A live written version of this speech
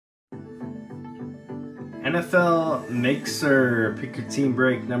NFL Mixer, pick your team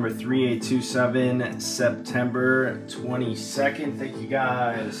break number 3827, September 22nd. Thank you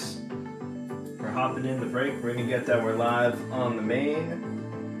guys for hopping in the break. We're going to get that. We're live on the main.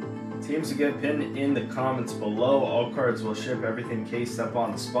 Teams will get pinned in the comments below. All cards will ship, everything cased up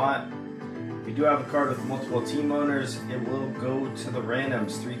on the spot. If you do have a card with multiple team owners, it will go to the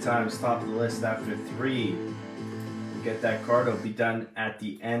randoms 3 times, top of the list after 3. Get that card, it'll be done at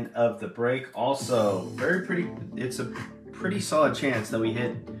the end of the break. Also, it's a pretty solid chance that we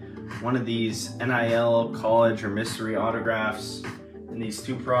hit one of these NIL, college, or mystery autographs in these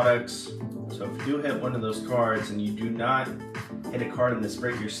 2 products. So if you do hit one of those cards and you do not hit a card in this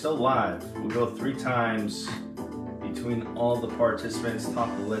break, you're still live. We'll go 3 times between all the participants, top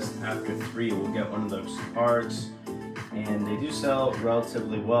of the list after 3. We'll get one of those cards, and they do sell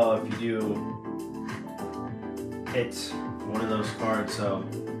relatively well if you do hit one of those cards. So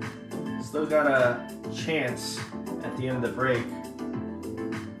still got a chance at the end of the break.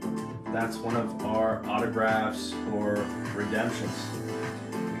 That's one of our autographs or redemptions.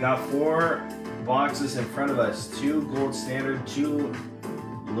 We got 4 boxes in front of us, 2 gold standard, 2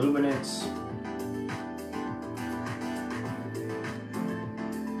 luminance.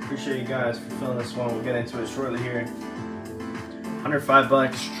 Appreciate you guys for filling this one. We'll get into it shortly here.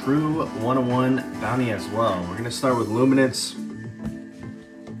 $105 true 101 bounty as well. We're gonna start with luminance.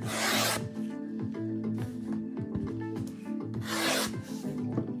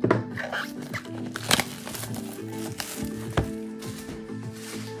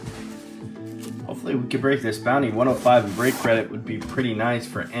 Hopefully we can break this bounty. 105 in break credit would be pretty nice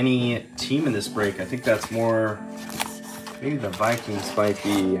for any team in this break. I think that's more, maybe the Vikings might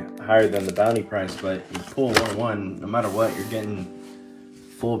be higher than the bounty price, but you pull 101, no matter what, you're getting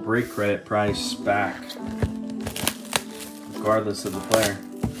full break credit price back, regardless of the player.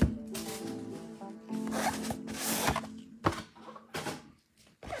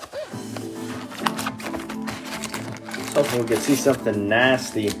 Hopefully we can see something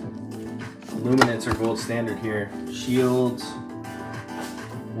nasty. Luminance or gold standard here. Shields,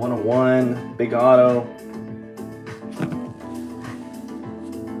 101, big auto.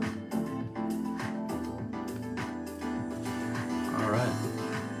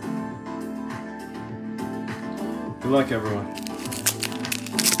 Good luck, everyone.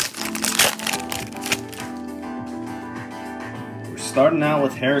 We're starting out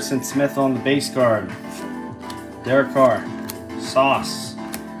with Harrison Smith on the base card. Derek Carr, Sauce,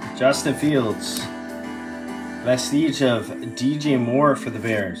 Justin Fields, vestige of DJ Moore for the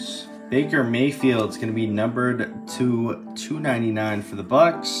Bears. Baker Mayfield's going to be numbered to 299 for the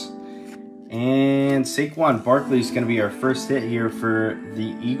Bucks. And Saquon Barkley's going to be our first hit here for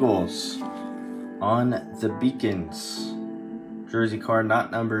the Eagles. On the Beacons. Jersey card not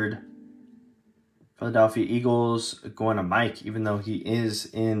numbered. Philadelphia Eagles going to Mike, even though he is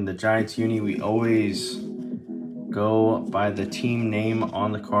in the Giants uni. We always go by the team name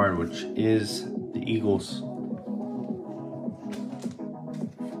on the card, which is the Eagles.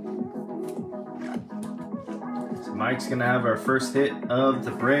 So Mike's going to have our first hit of the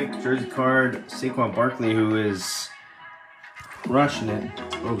break. Jersey card, Saquon Barkley, who is crushing it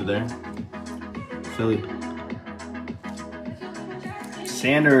over there. Philly.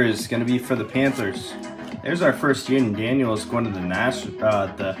 Sanders is going to be for the Panthers. There's our first Jaden Daniels going to the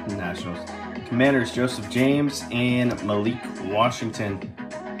Nationals. Commanders, Joseph James and Malik Washington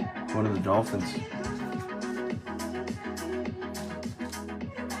going to the Dolphins.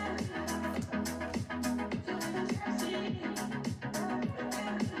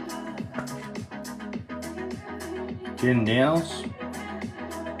 Jaden Daniels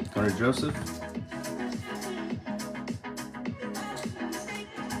going to Joseph.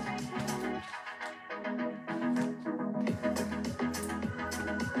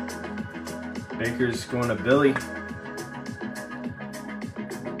 Baker's going to Billy.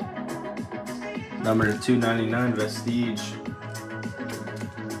 Number to 299, vestige.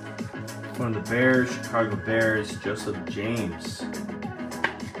 Going to the Bears, Chicago Bears, Joseph James.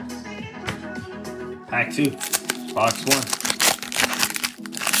 Pack 2, box 1.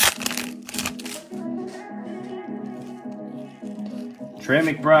 Trey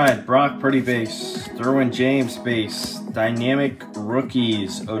McBride, Brock Purdy base, Derwin James base, Dynamic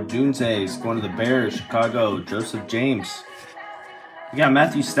Rookies, Odunze is going to the Bears, Chicago, Joseph James. We got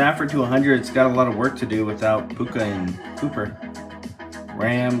Matthew Stafford to 100. It's got a lot of work to do without Puka and Cooper.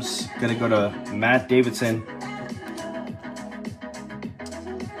 Rams, going to go to Matt Davidson.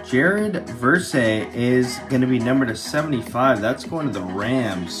 Jared Verse is going to be numbered to 75. That's going to the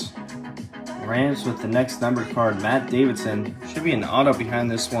Rams. Rams with the next numbered card, Matt Davidson. Should be an auto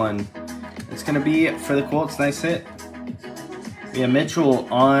behind this one. It's going to be for the Colts. Nice hit. We have Mitchell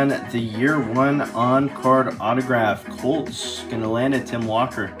on the year 1 on-card autograph. Colts going to land at Tim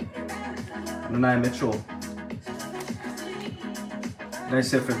Walker. 9 Mitchell.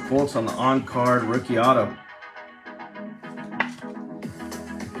 Nice hit for the Colts on the on-card rookie auto.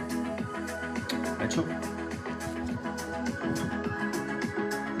 Mitchell.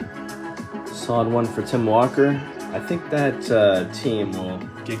 Solid one for Tim Walker. I think that team will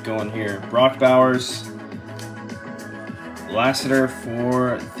get going here. Brock Bowers, Lassiter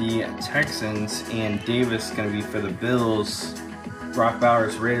for the Texans, and Davis going to be for the Bills. Brock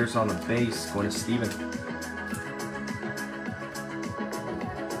Bowers, Raiders on the base, going to Steven.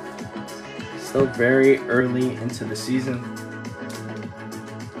 Still very early into the season.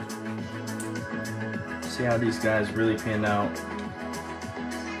 See how these guys really pan out.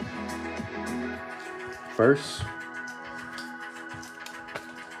 First.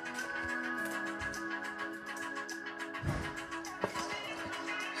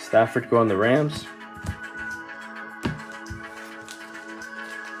 Stafford going the Rams.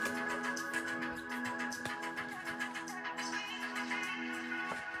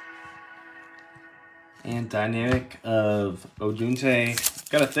 And dynamic of Odunze.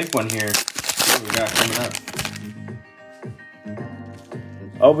 Got a thick one here. What we got coming up?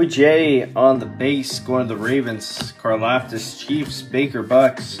 OBJ on the base, going to the Ravens. Karlaftis, Chiefs. Baker,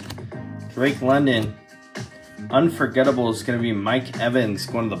 Bucks. Drake London. Unforgettable is going to be Mike Evans,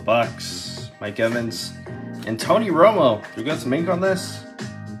 going to the Bucks. Mike Evans. And Tony Romo. We got some ink on this.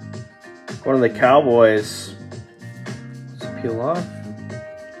 Going to the Cowboys. Let's peel off.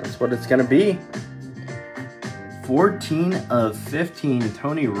 That's what it's going to be. 14 of 15,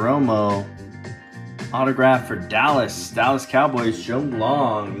 Tony Romo. Autograph for Dallas. Dallas Cowboys, Joe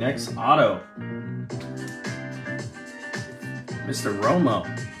Long. Next auto. Mr. Romo.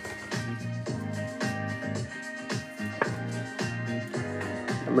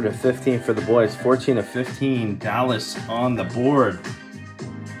 Number to 15 for the boys. 14 of 15, Dallas on the board.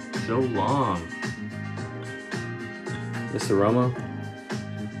 Joe Long. Mr. Romo.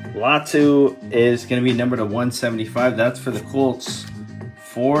 Latu is going to be number to 175. That's for the Colts.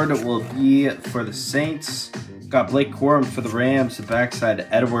 Ford will be for the Saints. Got Blake Corum for the Rams. The backside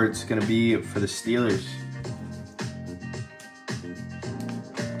Edwards going to be for the Steelers.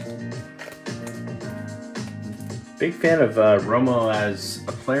 Big fan of Romo as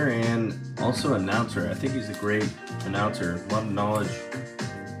a player and also announcer. I think he's a great announcer. A lot of knowledge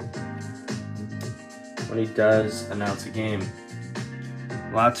when he does announce a game.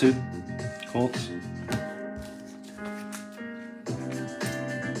 Latu, Colts.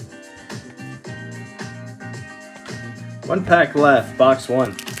 One pack left, box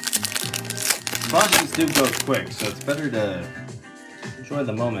 1. Boxes do go quick, so it's better to enjoy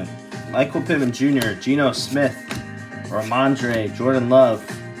the moment. Michael Pittman Jr., Geno Smith, Ramondre, Jordan Love.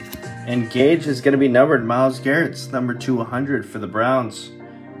 And Gage is going to be numbered. Myles Garrett's number 200 for the Browns.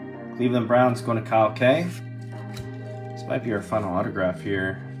 Cleveland Browns going to Kyle K. This might be our final autograph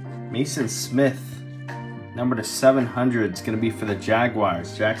here. Mason Smith, number to 700. It's going to be for the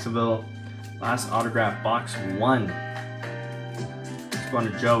Jaguars. Jacksonville, last autograph, box 1. It's going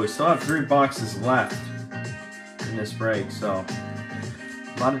to Joe. We still have 3 boxes left in this break, so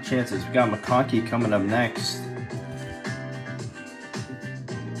a lot of chances. We got Michalski coming up next.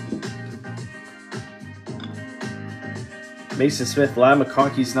 Mason Smith, Lad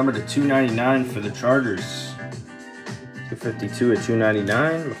Michalski's number to 299 for the Chargers. 252 at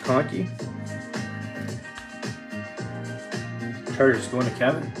 299, Michalski. Chargers going to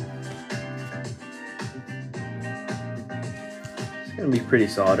Kevin. It's going to be pretty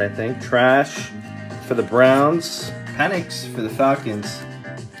solid, I think. Trash for the Browns. Penix for the Falcons.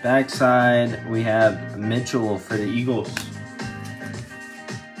 Backside, we have Mitchell for the Eagles.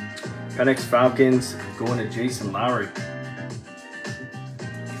 Penix Falcons going to Jason Lowery.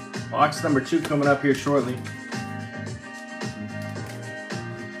 Box number 2 coming up here shortly.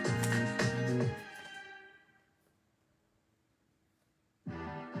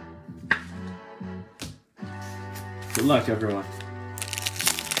 Good luck, everyone.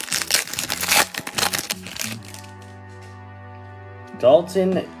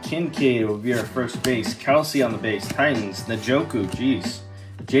 Dalton Kincaid will be our first base. Kelsey on the base. Titans. Njoku. Geez.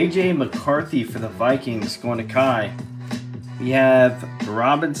 JJ McCarthy for the Vikings going to Kai. We have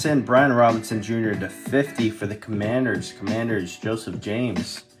Robinson, Brian Robinson Jr. to 50 for the Commanders. Commanders, Joseph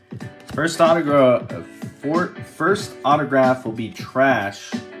James. First autograph will be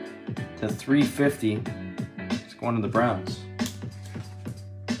Trash to 350. It's going to the Browns.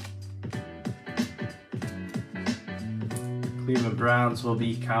 Cleveland Browns will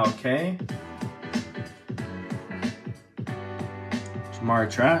be Kyle K.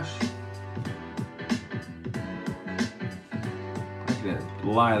 Jamar Trash. I'm gonna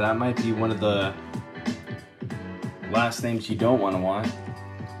lie, that might be one of the last names you don't want to want.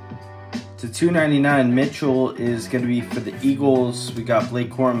 To 299, Mitchell is going to be for the Eagles. We got Blake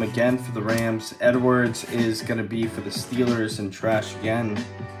Corum again for the Rams. Edwards is going to be for the Steelers, and Trash again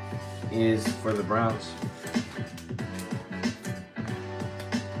is for the Browns.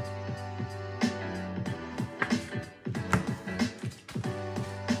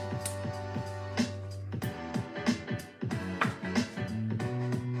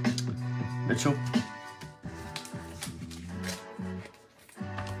 Mitchell.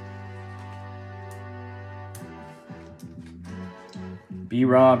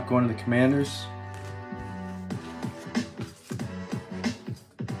 B-Rob going to the Commanders.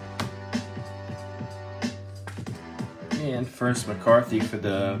 And first McCarthy for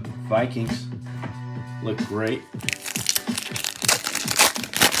the Vikings. Look great.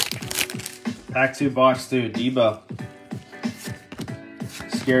 Pack 2, box 2, Debo.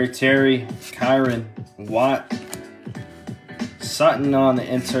 Scary Terry, Kyron, Watt. Sutton on the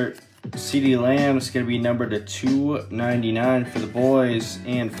insert. CeeDee Lamb is going to be numbered to 299 for the boys.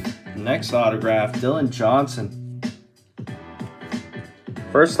 And next autograph, Dylan Johnson.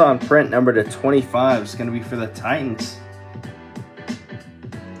 First on print, number to 25 is going to be for the Titans.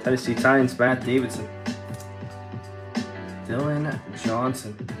 Tennessee Titans, Matt Davidson. Dylan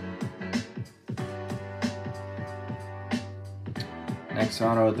Johnson. Next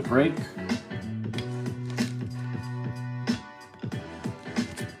auto at the break.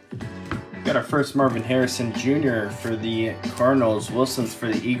 Got our first Marvin Harrison Jr. for the Cardinals. Wilson's for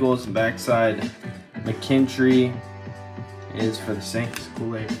the Eagles. And backside, McKinstry is for the Saints.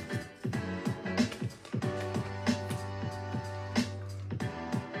 Kool-Aid.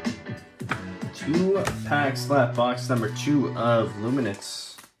 Two packs left. Box number 2 of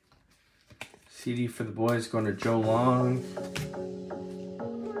Luminance. CD for the boys going to Joe Long.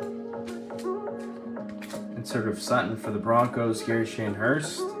 Insert of Sutton for the Broncos. Gary Shane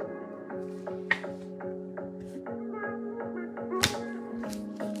Hurst.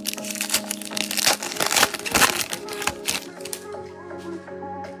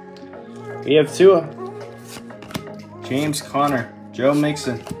 We have Tua, James Conner, Joe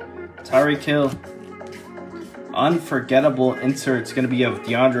Mixon, Tyreek Hill. Unforgettable insert's going to be of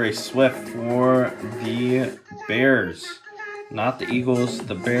DeAndre Swift for the Bears. Not the Eagles,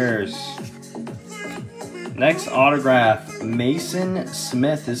 the Bears. Next autograph, Mason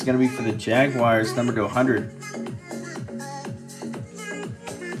Smith is going to be for the Jaguars, number to 100.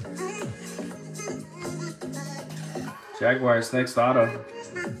 Jaguars, next auto.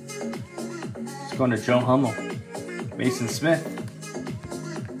 Going to Joe Hummel. Mason Smith.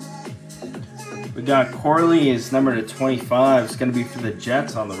 We got Corley is number to 25. It's going to be for the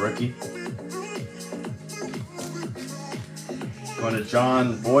Jets on the rookie. Going to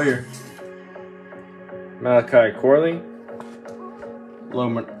John Boyer. Malachi Corley.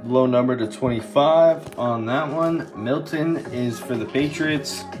 Low number to 25 on that one. Milton is for the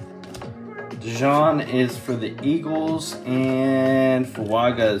Patriots. Dijon is for the Eagles, and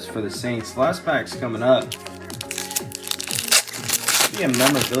Fuaga is for the Saints. Last pack's coming up. Be a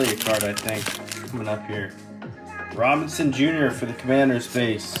memorabilia card, I think, coming up here. Robinson Jr. for the Commanders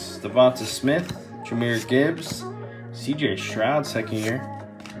base. Devonta Smith, Jahmyr Gibbs, CJ Stroud, second year.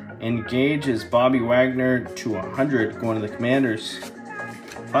 Engage is Bobby Wagner to 100 going to the Commanders.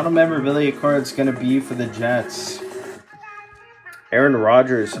 Final memorabilia card is going to be for the Jets. Aaron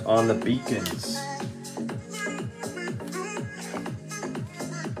Rodgers on the Beacons.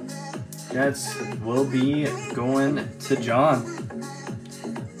 Jets will be going to John.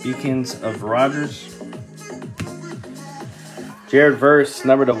 Beacons of Rodgers. Jared Verse,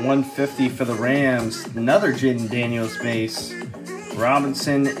 number to 150 for the Rams. Another Jaden Daniels base.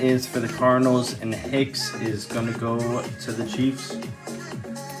 Robinson is for the Cardinals, and Hicks is going to go to the Chiefs.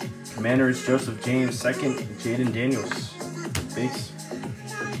 Commanders, Joseph James, second, Jaden Daniels. Base.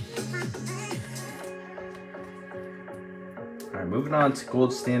 Alright, moving on to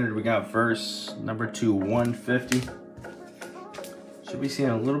Gold Standard, we got Verse, number 2, 150. Should be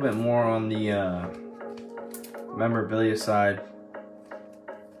seeing a little bit more on the memorabilia side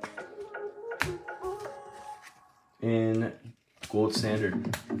in Gold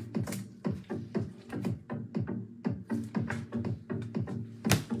Standard.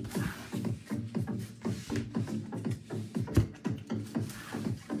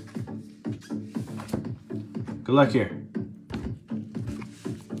 Good luck here.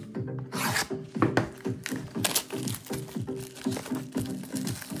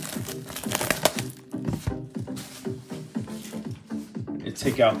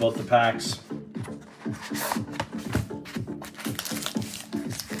 take out both the packs.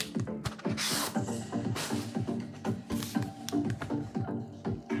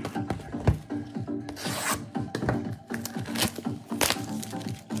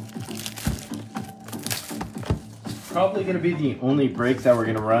 Probably going to be the only break that we're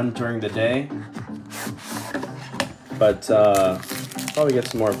going to run during the day. But probably get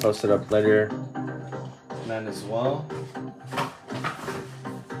some more posted up later tonight as well.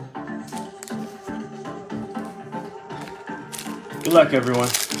 Good luck, everyone.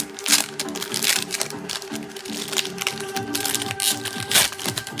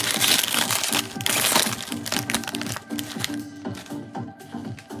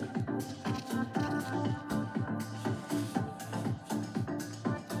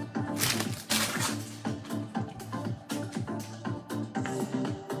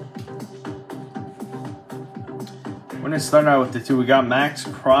 We're going to start out with the two. We got Max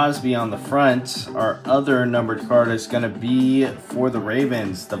Crosby on the front. Our other numbered card is going to be for the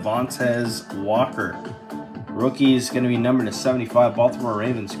Ravens, Devontae Walker. Rookie is going to be numbered to 75, Baltimore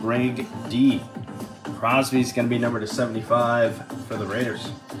Ravens, Greg D. Crosby is going to be numbered to 75 for the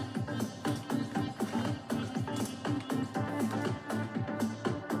Raiders.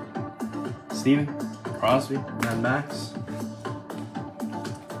 Steven, Crosby, and Max.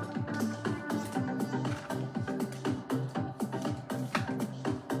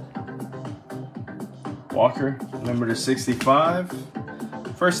 Walker, number to 65.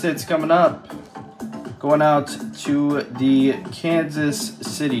 First hit's coming up. Going out to the Kansas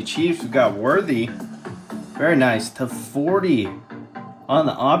City Chiefs. We've got Worthy. Very nice. To 40 on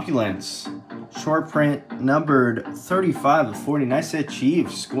the Opulence. Short print numbered 35 of 40. Nice hit,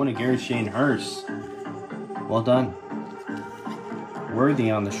 Chiefs. Going to Gary Shane Hurst. Well done.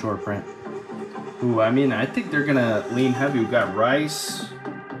 Worthy on the short print. Ooh, I mean, I think they're going to lean heavy. We've got Rice,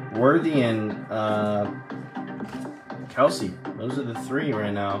 Worthy, and Kelsey. Those are the three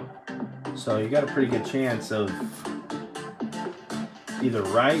right now. So you got a pretty good chance of either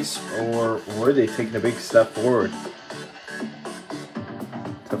Rice or Worthy taking a big step forward.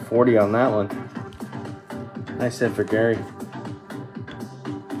 To 40 on that one. Nice hit for Gary.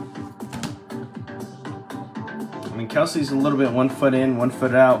 I mean, Kelsey's a little bit 1 foot in, 1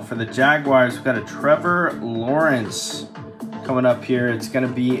 foot out. For the Jaguars, we've got a Trevor Lawrence coming up here. It's going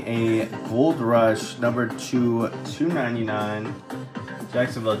to be a Gold Rush, number to 299.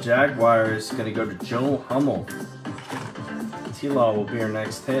 Jacksonville Jaguars going to go to Joe Hummel. T-Law will be our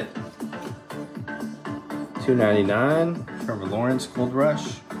next hit. 299. Trevor Lawrence, Gold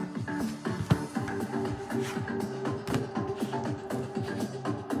Rush.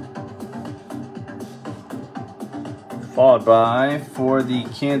 Followed by, for the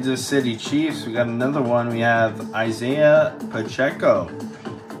Kansas City Chiefs, we got another one. We have Isaiah Pacheco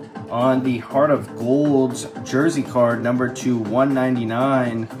on the Heart of Gold's jersey card, number to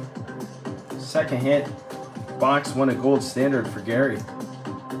 199. Second hit, box 1 of gold standard for Gary.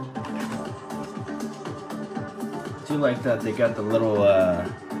 I do like that they got the little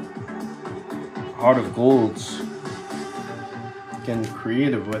Heart of Golds. Getting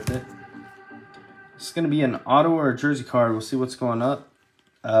creative with it. It's going to be an auto or a jersey card. We'll see what's going up.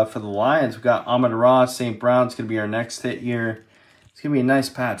 For the Lions, we've got Ahmad Ross. St. Brown's going to be our next hit here. It's going to be a nice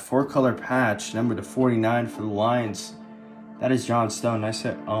patch. 4-color patch, number to 49 for the Lions. That is John Stone. Nice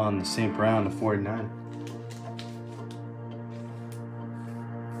hit on the St. Brown to 49.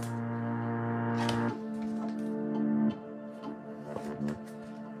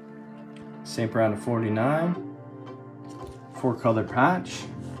 St. Brown to 49. 4-color patch.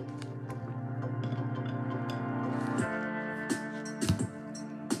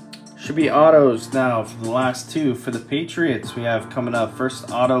 Should be autos now for the last two. For the Patriots, we have coming up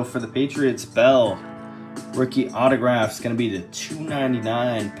first auto for the Patriots, Bell. Rookie autographs going to be the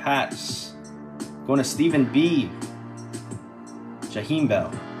 299 Pats. Going to Stephen B. Jaheim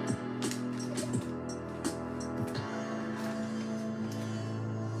Bell.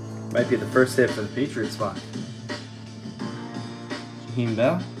 Might be the first hit for the Patriots spot. Jaheim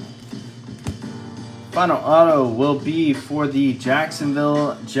Bell. Final auto will be for the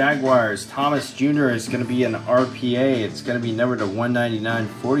Jacksonville Jaguars. Thomas Jr. is going to be an RPA. It's going to be numbered to 199,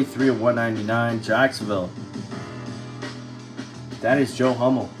 43 of 199, Jacksonville. That is Joe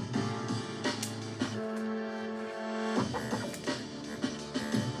Hummel.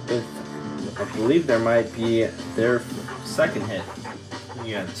 I believe there might be their second hit.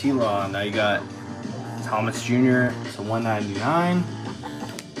 You got T-Law, now you got Thomas Jr. to 199.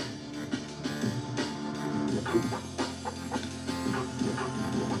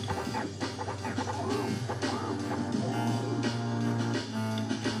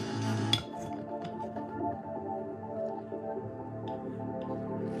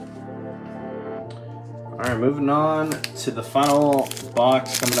 right, moving on to the final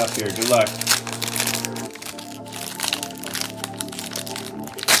box coming up here. Good luck.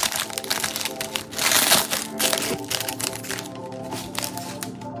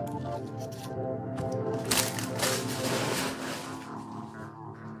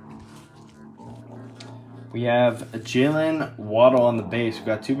 We have Jalen Waddle on the base. We've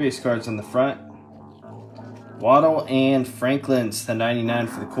got 2 base cards on the front. Waddle and Franklin's to 99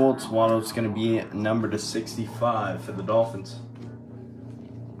 for the Colts. Waddle's going to be numbered to 65 for the Dolphins.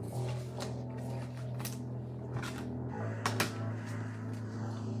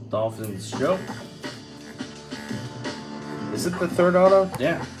 Dolphins Joe. Is it the 3rd auto?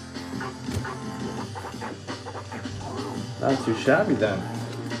 Yeah. Not too shabby then.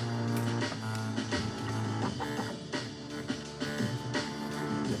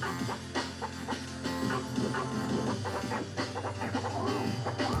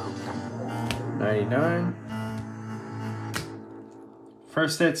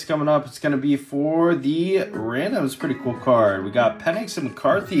 First hit's coming up. It's going to be for the randoms. Pretty cool card. We got Penix and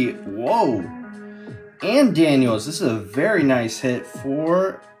McCarthy. Whoa. And Daniels. This is a very nice hit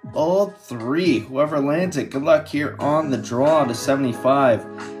for all 3. Whoever lands it, good luck here on the draw to 75.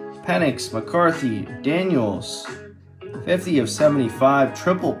 Penix, McCarthy, Daniels. 50 of 75.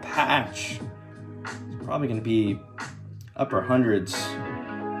 Triple patch. It's probably going to be upper hundreds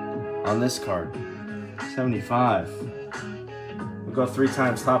on this card. 75. We'll go 3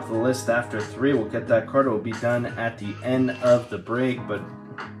 times top of the list. After 3, we'll get that card. It will be done at the end of the break, but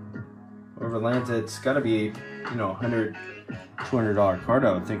whoever lands it, it's got to be, you know, $100, $200 card,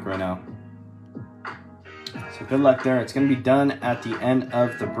 I would think, right now. So good luck there. It's going to be done at the end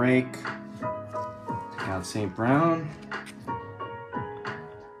of the break. Take out St. Brown.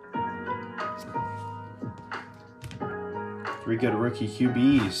 Three good rookie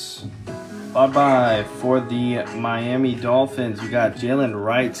QBs. Bye-bye for the Miami Dolphins. We got Jalen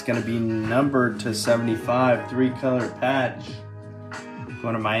Wright's going to be numbered to 75. 3-color patch.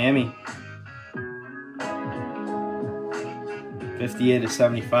 Going to Miami. 58 to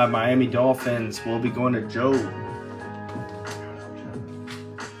 75. Miami Dolphins will be going to Joe.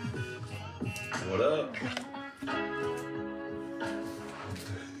 What up?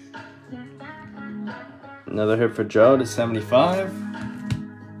 Another hit for Joe to 75.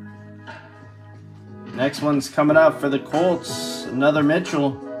 Next one's coming out for the Colts. Another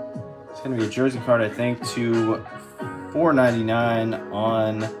Mitchell. It's going to be a jersey card, I think, to $4.99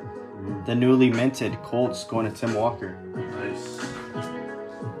 on the newly minted Colts, going to Tim Walker. Nice.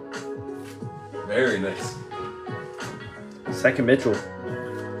 Very nice. Second Mitchell.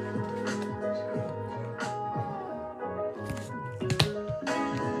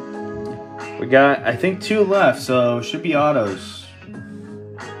 We got, I think, 2 left, so should be autos.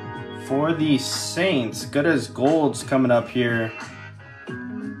 For the Saints, good as gold's coming up here.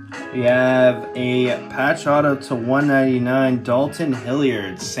 We have a patch auto to 199, Dalton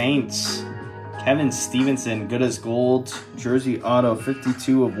Hilliard, Saints. Kevin Stevenson, good as gold, jersey auto,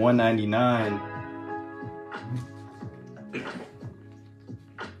 52 of 199.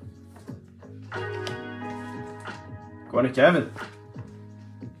 Going to Kevin.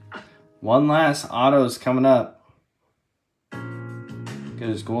 One last auto's coming up. Good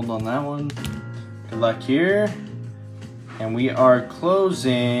as gold on that one. Good luck here. And we are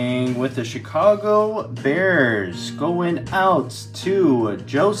closing with the Chicago Bears. Going out to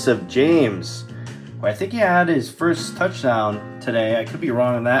Joseph James. Well, I think he had his first touchdown today. I could be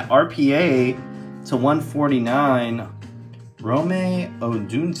wrong on that. RPA to 149. Rome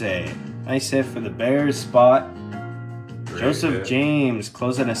Odunze. Nice hit for the Bears spot. Joseph James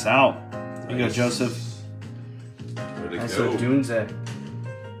closing us out. There you go, Joseph. Nice Odunze.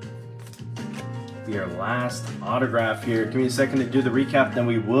 Your last autograph here. Give me a second to do the recap, then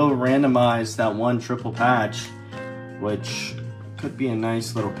we will randomize that 1 triple patch, which could be a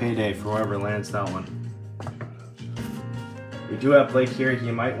nice little payday for whoever lands that one. We do have Blake here.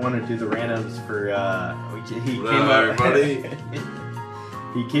 He might want to do the randoms for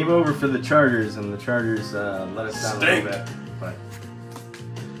he came over for the Chargers, and the Chargers let us down a little bit, but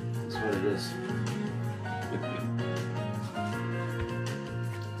that's what it is.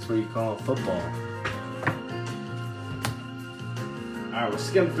 That's what you call football. Alright, we'll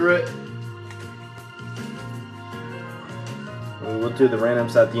skim through it. We'll do the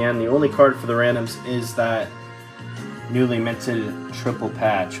randoms at the end. The only card for the randoms is that newly minted triple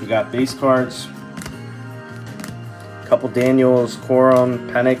patch. We got base cards. A couple Daniels, Corum,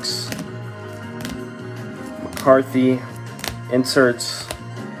 Penix, McCarthy, inserts.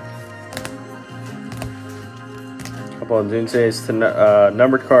 A couple Baldunce's to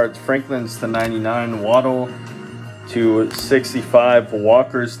numbered cards. Franklin's to 99. Waddle to 65.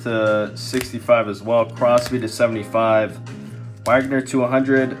 Walker's to 65 as well. Crosby to 75. Wagner to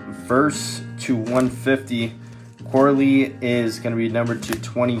 100. Verse to 150. Corley is going to be numbered to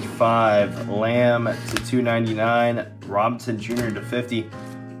 25. Lamb to 299. Robinson Jr. to 50.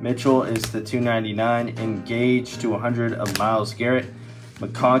 Mitchell is to 299. Engage to 100 of Myles Garrett.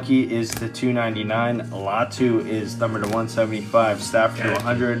 Michalski is to 299. Latu is numbered to 175. Stafford to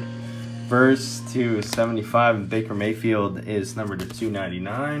 100. Verse to 75. And Baker Mayfield is numbered to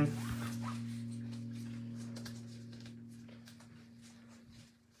 299.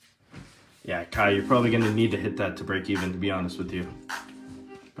 Yeah, Kai, you're probably going to need to hit that to break even, to be honest with you.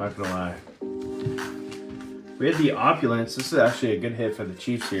 Not going to lie. We had the Opulence. This is actually a good hit for the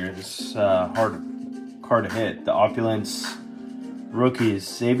Chiefs here. This is hard card to hit. The Opulence rookies.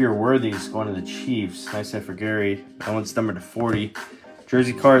 Xavier Worthy's going to the Chiefs. Nice hit for Gary. That one's numbered to 40.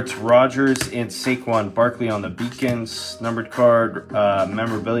 Jersey cards, Rodgers and Saquon Barkley on the Beacons. Numbered card,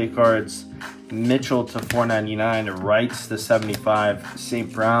 memorabilia cards. Mitchell to 499. Wrights to 75.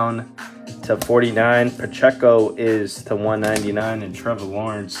 St. Brown to 49. Pacheco is to 199. And Trevor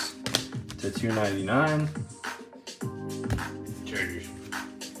Lawrence to 299. Chargers.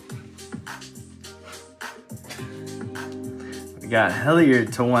 We got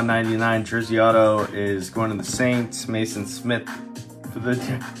Hilliard to 199. Jersey auto is going to the Saints. Mason Smith for the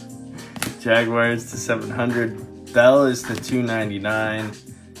Jaguars to 700. Bell is to 299.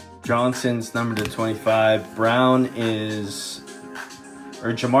 Johnson's numbered to 25. Brown is,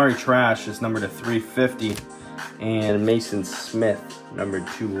 or Jamari Trash is numbered to 350. And Mason Smith numbered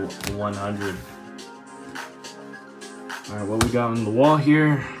to 100. All right, what we got on the wall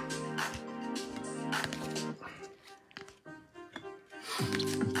here?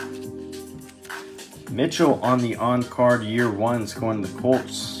 Mitchell on the on-card year 1's going to the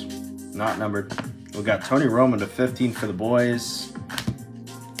Colts. Not numbered. We got Tony Romo to 15 for the boys.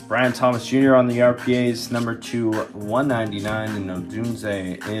 Brian Thomas Jr. on the RPAs, numbered to 199. And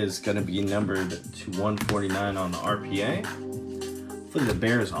Odunze is going to be numbered to 149 on the RPA. Hopefully the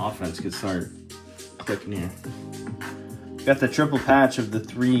Bears offense could start clicking here. Got the triple patch of the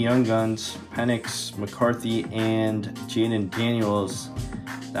 3 young guns. Penix, McCarthy, and Jaden Daniels.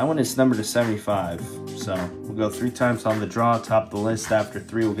 That one is numbered to 75. So we'll go 3 times on the draw. Top of the list after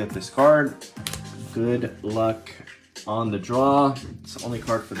 3 we'll get this card. Good luck on the draw. It's the only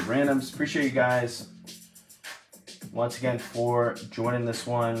card for the randoms. Appreciate you guys once again for joining this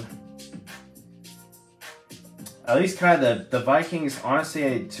one. At least kind of the Vikings,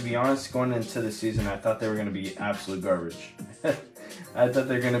 honestly, to be honest, going into the season, I thought they were going to be absolute garbage. I thought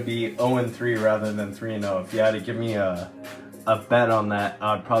they were going to be 0-3 rather than 3-0. If you had to give me a bet on that,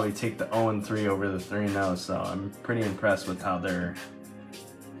 I'd probably take the 0-3 over the 3-0. So I'm pretty impressed with how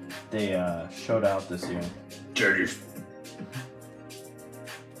they showed out this year. Chargers.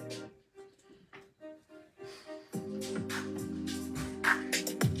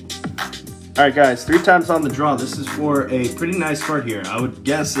 All right, guys, 3 times on the draw. This is for a pretty nice card here. I would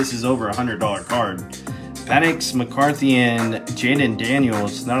guess this is over $100 card. Penix, McCarthy, and Jaden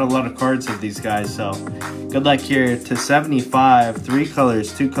Daniels. Not a lot of cards of these guys, so good luck here. To 75, 3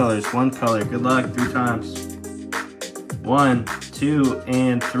 colors, 2 colors, 1 color. Good luck 3 times. 1, 2,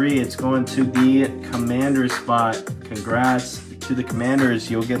 and 3. It's going to the Commanders spot. Congrats to the Commanders.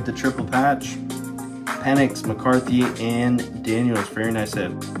 You'll get the triple patch. Penix, McCarthy, and Daniels. Very nice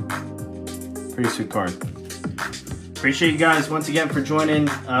hit. Pretty sweet card. Appreciate you guys once again for joining.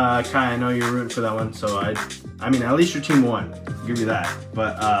 Kai, I know you're rooting for that one, so I mean, at least your team won. I'll give you that.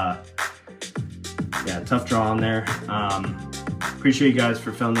 But yeah, tough draw on there. Appreciate you guys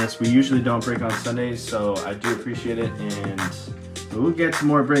for filming this. We usually don't break on Sundays, so I do appreciate it. And we'll get some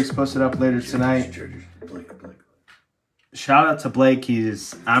more breaks posted up later tonight. Shout out to Blake.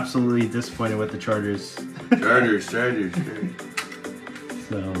 He's absolutely disappointed with the Chargers. Chargers. So,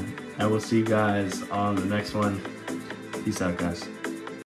 and we'll see you guys on the next one. Peace out, guys.